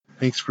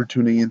Thanks for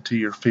tuning into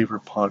your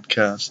favorite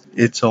podcast.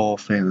 It's All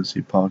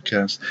Fantasy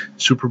Podcast.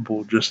 Super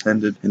Bowl just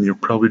ended, and you're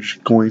probably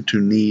just going to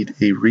need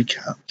a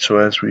recap. So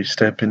as we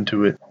step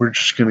into it, we're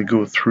just going to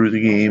go through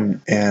the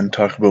game and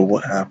talk about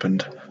what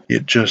happened.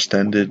 It just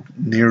ended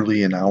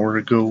nearly an hour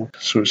ago.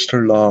 So it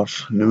started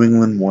off, New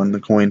England won the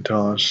coin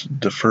toss,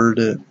 deferred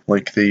it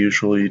like they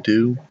usually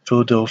do.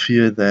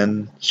 Philadelphia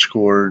then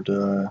scored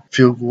a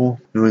field goal.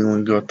 New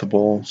England got the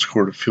ball,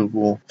 scored a field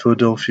goal.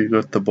 Philadelphia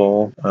got the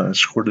ball,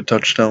 scored a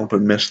touchdown, but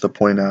missed the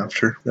point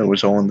after. That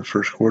was all in the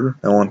first quarter.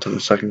 Now on to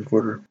the second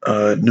quarter.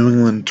 New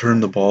England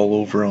turned the ball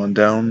over on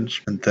downs,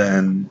 and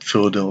then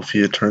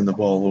Philadelphia turned the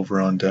ball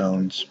over on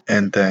downs.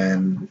 And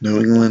then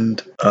New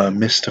England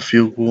missed a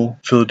field goal.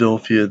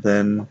 Philadelphia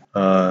then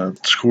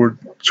scored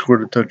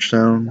a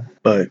touchdown,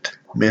 but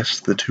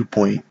missed the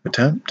 2-point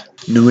attempt.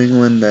 New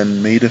England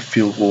then made a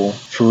field goal.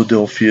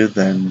 Philadelphia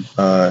then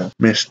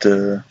missed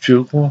a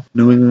field goal.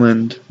 New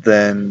England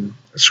then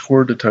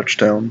scored a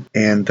touchdown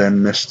and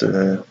then missed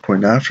a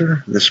point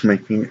after, this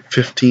making it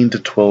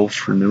 15-12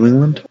 for New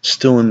England,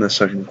 still in the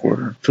second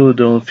quarter.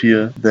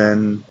 Philadelphia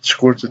then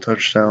scores a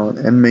touchdown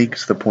and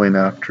makes the point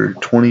after,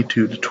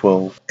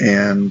 22-12,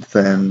 and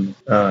then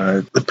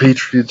the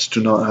Patriots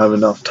do not have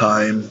enough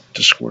time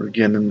to score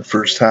again in the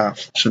first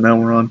half. So now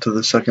we're on to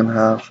the second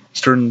half.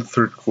 Starting the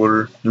third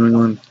quarter, New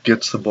England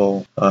gets the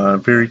ball.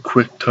 Very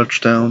quick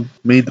touchdown,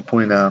 made the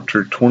point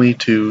after,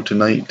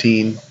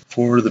 22-19.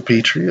 For the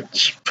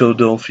Patriots.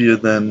 Philadelphia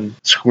then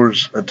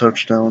scores a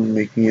touchdown,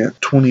 making it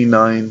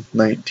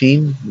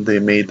 29-19. They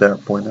made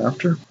that point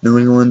after. New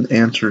England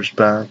answers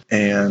back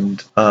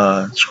and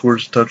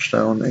scores a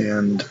touchdown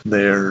and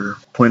their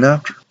point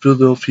after.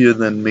 Philadelphia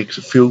then makes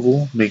a field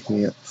goal,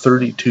 making it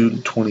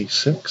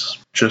 32-26.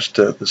 Just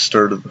at the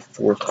start of the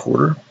fourth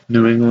quarter.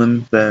 New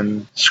England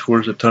then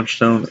scores a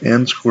touchdown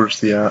and scores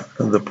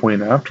the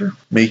point after,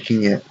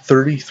 making it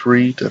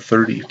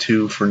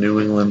 33-32 for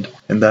New England,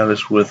 and that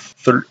is with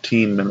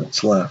 13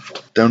 minutes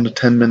left. Down to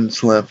 10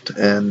 minutes left,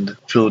 and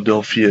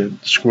Philadelphia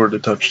scored a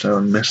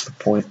touchdown, missed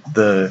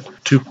the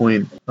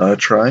 2-point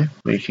try,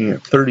 making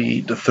it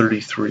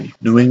 38-33.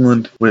 New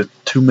England, with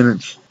 2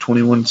 minutes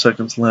 21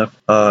 seconds left,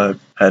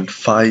 had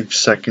 5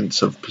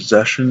 seconds of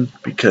possession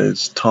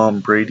because Tom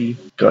Brady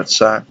got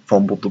sacked,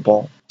 fumbled the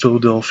ball.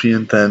 Philadelphia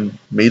then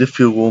made a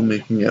field goal,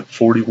 making it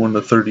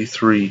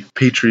 41-33.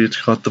 Patriots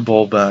got the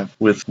ball back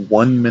with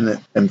 1 minute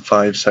and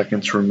 5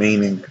 seconds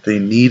remaining. They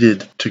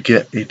needed to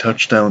get a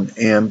touchdown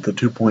and the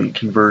 2-point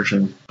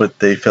conversion, but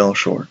they fell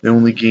short. They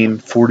only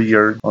gained 40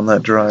 yards on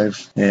that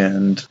drive,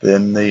 and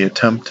then they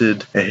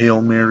attempted a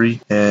Hail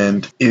Mary,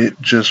 and it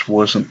just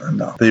wasn't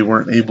enough. They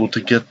weren't able to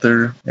get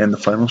there, and the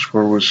final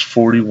score was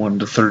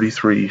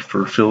 41-33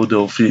 for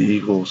Philadelphia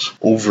Eagles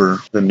over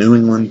the New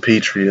England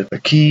Patriots. A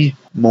key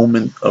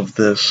moment of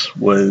this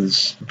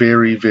was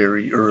very,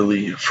 very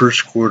early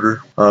first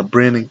quarter.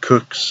 Brandon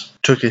Cooks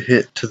took a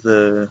hit to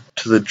the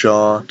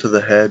jaw, to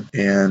the head,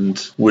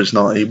 and was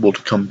not able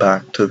to come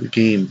back to the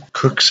game.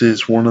 Cooks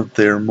is one of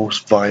their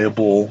most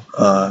viable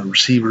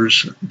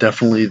receivers,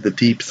 definitely the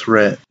deep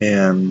threat,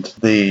 and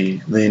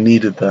they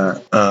needed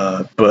that.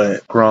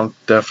 But Gronk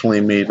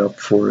definitely made up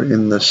for it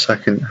in the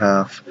second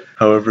half.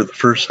 However, the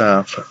first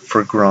half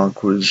for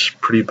Gronk was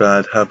pretty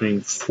bad,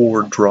 having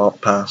 4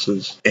 drop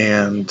passes,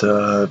 and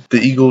the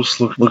Eagles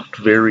looked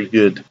very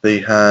good. They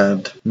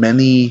had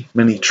many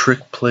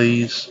trick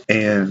plays,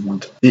 and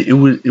it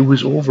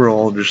was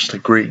overall just a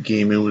great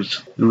game. It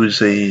was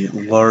a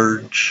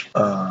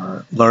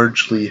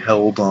largely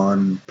held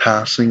on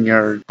passing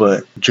yard,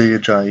 but Jay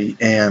Ajayi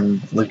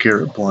and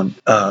LeGarrette Blount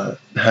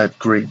had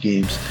great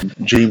games.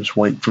 James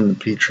White from the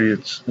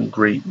Patriots, a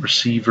great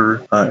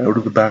receiver out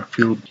of the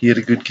backfield. He had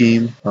a good game.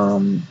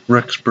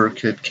 Rex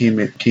Burkhead came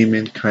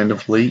in kind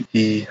of late.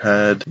 He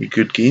had a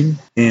good game,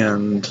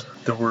 and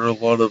there were a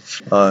lot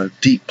of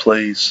deep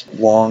plays,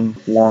 long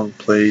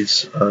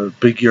plays,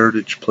 big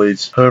yardage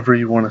plays, however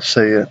you want to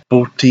say it.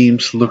 Both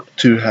teams looked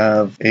to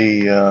have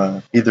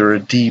either a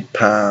deep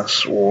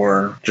pass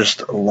or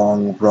just a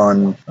long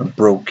run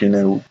broken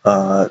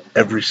out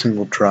every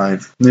single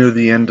drive. Near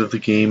the end of the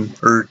game,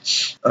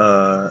 Ertz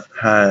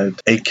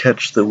had a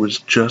catch that was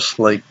just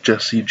like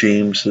Jesse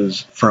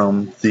James's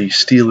from the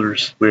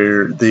Steelers,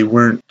 where they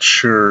weren't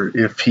sure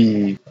if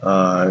he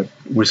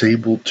was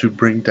able to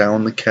bring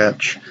down the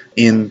catch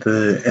in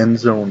the end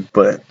zone,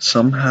 but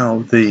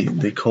somehow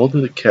they called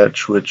it a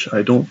catch, which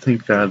I don't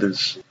think that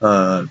is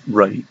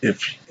right.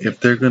 If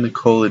they're going to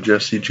call a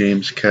Jesse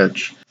James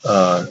catch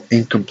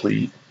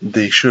incomplete,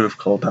 they should have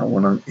called that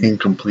one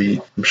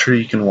incomplete. I'm sure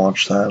you can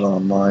watch that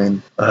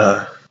online.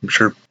 I'm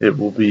sure it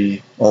will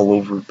be all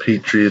over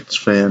Patriots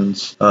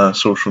fans'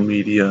 social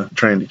media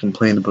trying to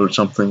complain about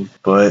something,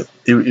 but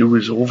it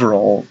was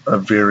overall a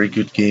very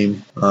good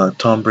game.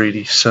 Tom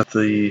Brady set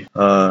the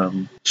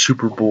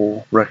Super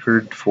Bowl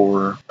record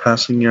for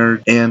passing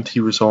yards, and he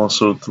was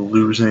also the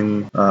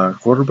losing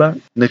quarterback.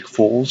 Nick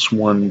Foles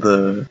won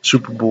the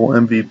Super Bowl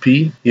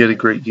MVP. He had a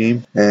great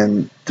game,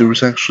 and there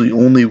was actually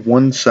only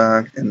one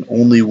sack and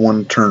only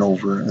one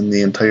turnover in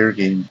the entire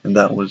game, and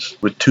that was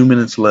with 2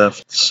 minutes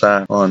left,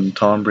 sack on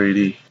Tom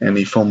Brady, and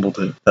he fumbled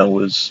it. That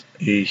was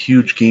a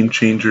huge game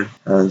changer.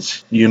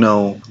 As you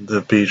know,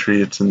 the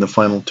Patriots in the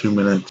final 2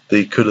 minutes,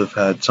 they could have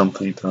had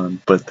something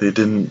done, but they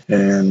didn't,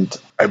 and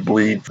I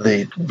believe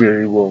they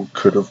very well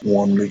could have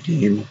won the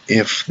game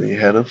if they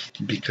had have,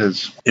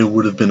 because it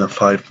would have been a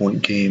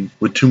 5-point game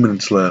with 2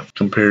 minutes left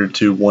compared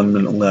to 1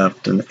 minute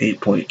left and an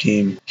 8-point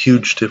game.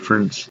 Huge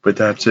difference. But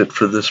that's it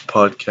for this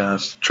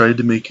podcast. Tried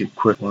to make it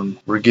quick one.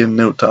 We're getting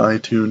out to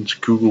iTunes,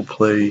 Google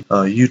Play,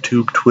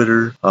 YouTube,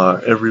 Twitter,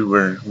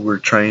 everywhere. We're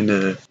trying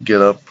to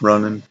get up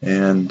running,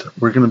 and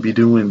we're going to be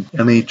doing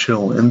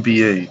NHL,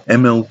 NBA,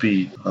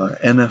 MLB,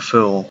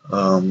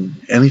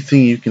 NFL,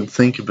 anything you can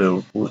think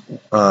about.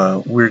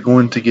 We're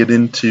going to get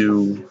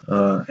into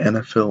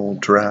NFL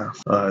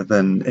draft,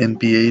 then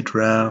NBA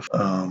draft,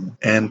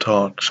 and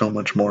talk so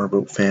much more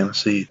about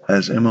fantasy.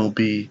 As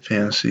MLB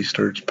fantasy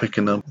starts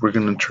picking up, we're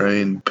going to try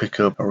and pick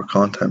up our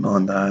content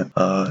on that.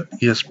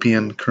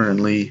 ESPN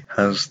currently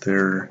has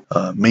their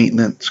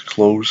maintenance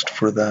closed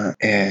for that,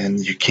 and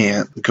you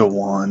can't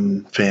go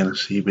on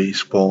fantasy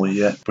baseball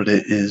yet, but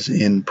it is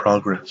in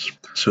progress.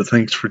 So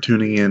thanks for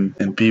tuning in,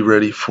 and be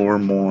ready for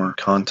more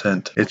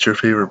content. It's your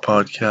favorite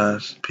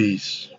podcast. Peace.